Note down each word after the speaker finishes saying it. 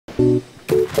I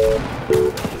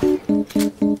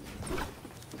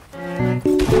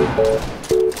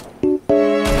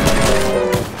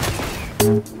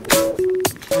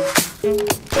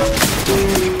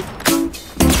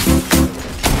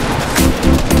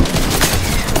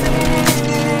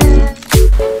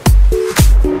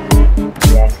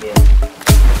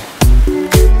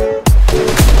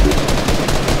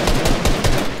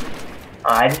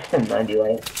just didn't mind you,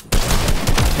 right?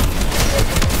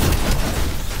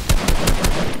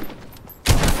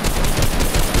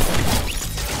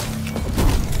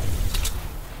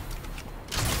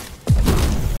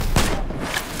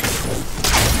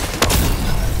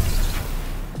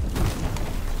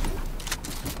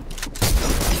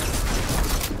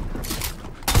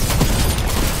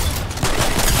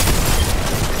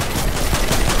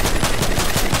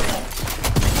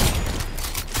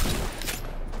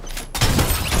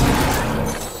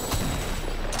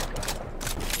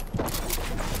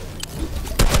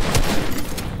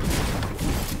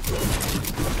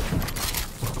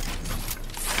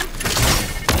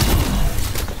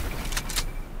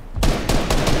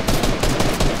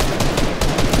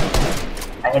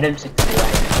 I hit him 60.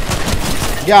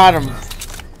 Got him.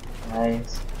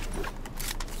 Nice.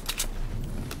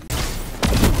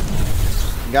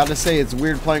 Gotta say, it's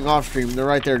weird playing off stream. They're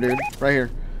right there, dude. Right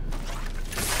here.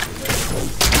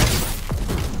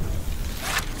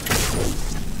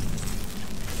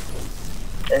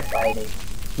 They're fighting.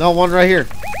 No, one right here.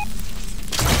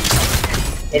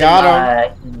 Hit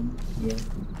Got him. Yeah.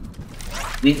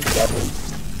 We just got him.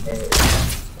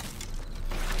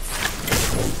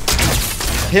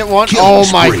 Hit one.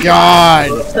 Oh my god.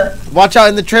 Watch out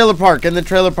in the trailer park. In the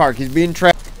trailer park. He's being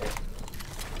trapped.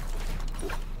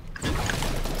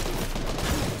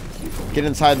 Get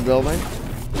inside the building.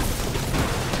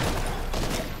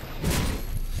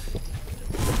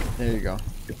 There you go.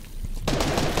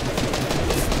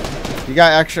 You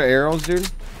got extra arrows, dude?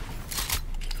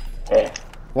 Yeah.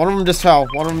 One of them just fell.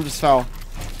 One of them just fell.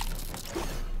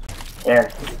 Yeah.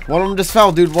 One of them just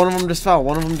fell, dude. One of them just fell.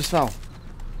 One of them just fell.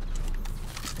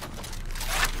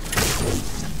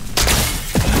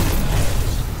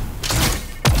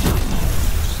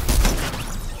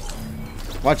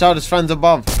 Watch out, his friend's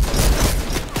above.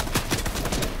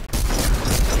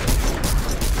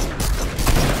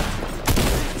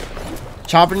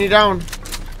 Chopping you down.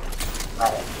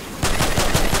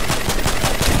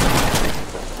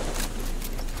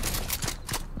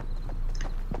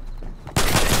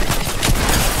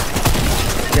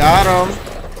 Got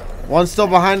him. One's still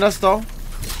behind us though.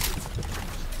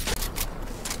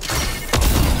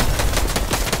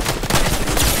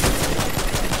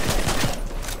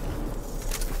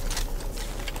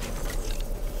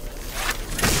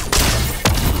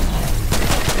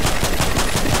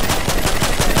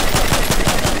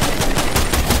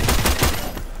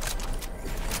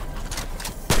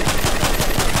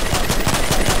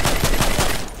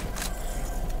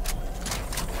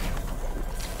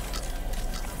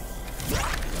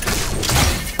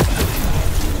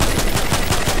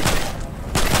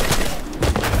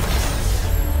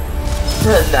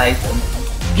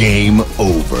 Nice. Game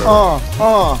over.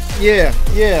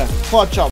 Yeah, clutch up.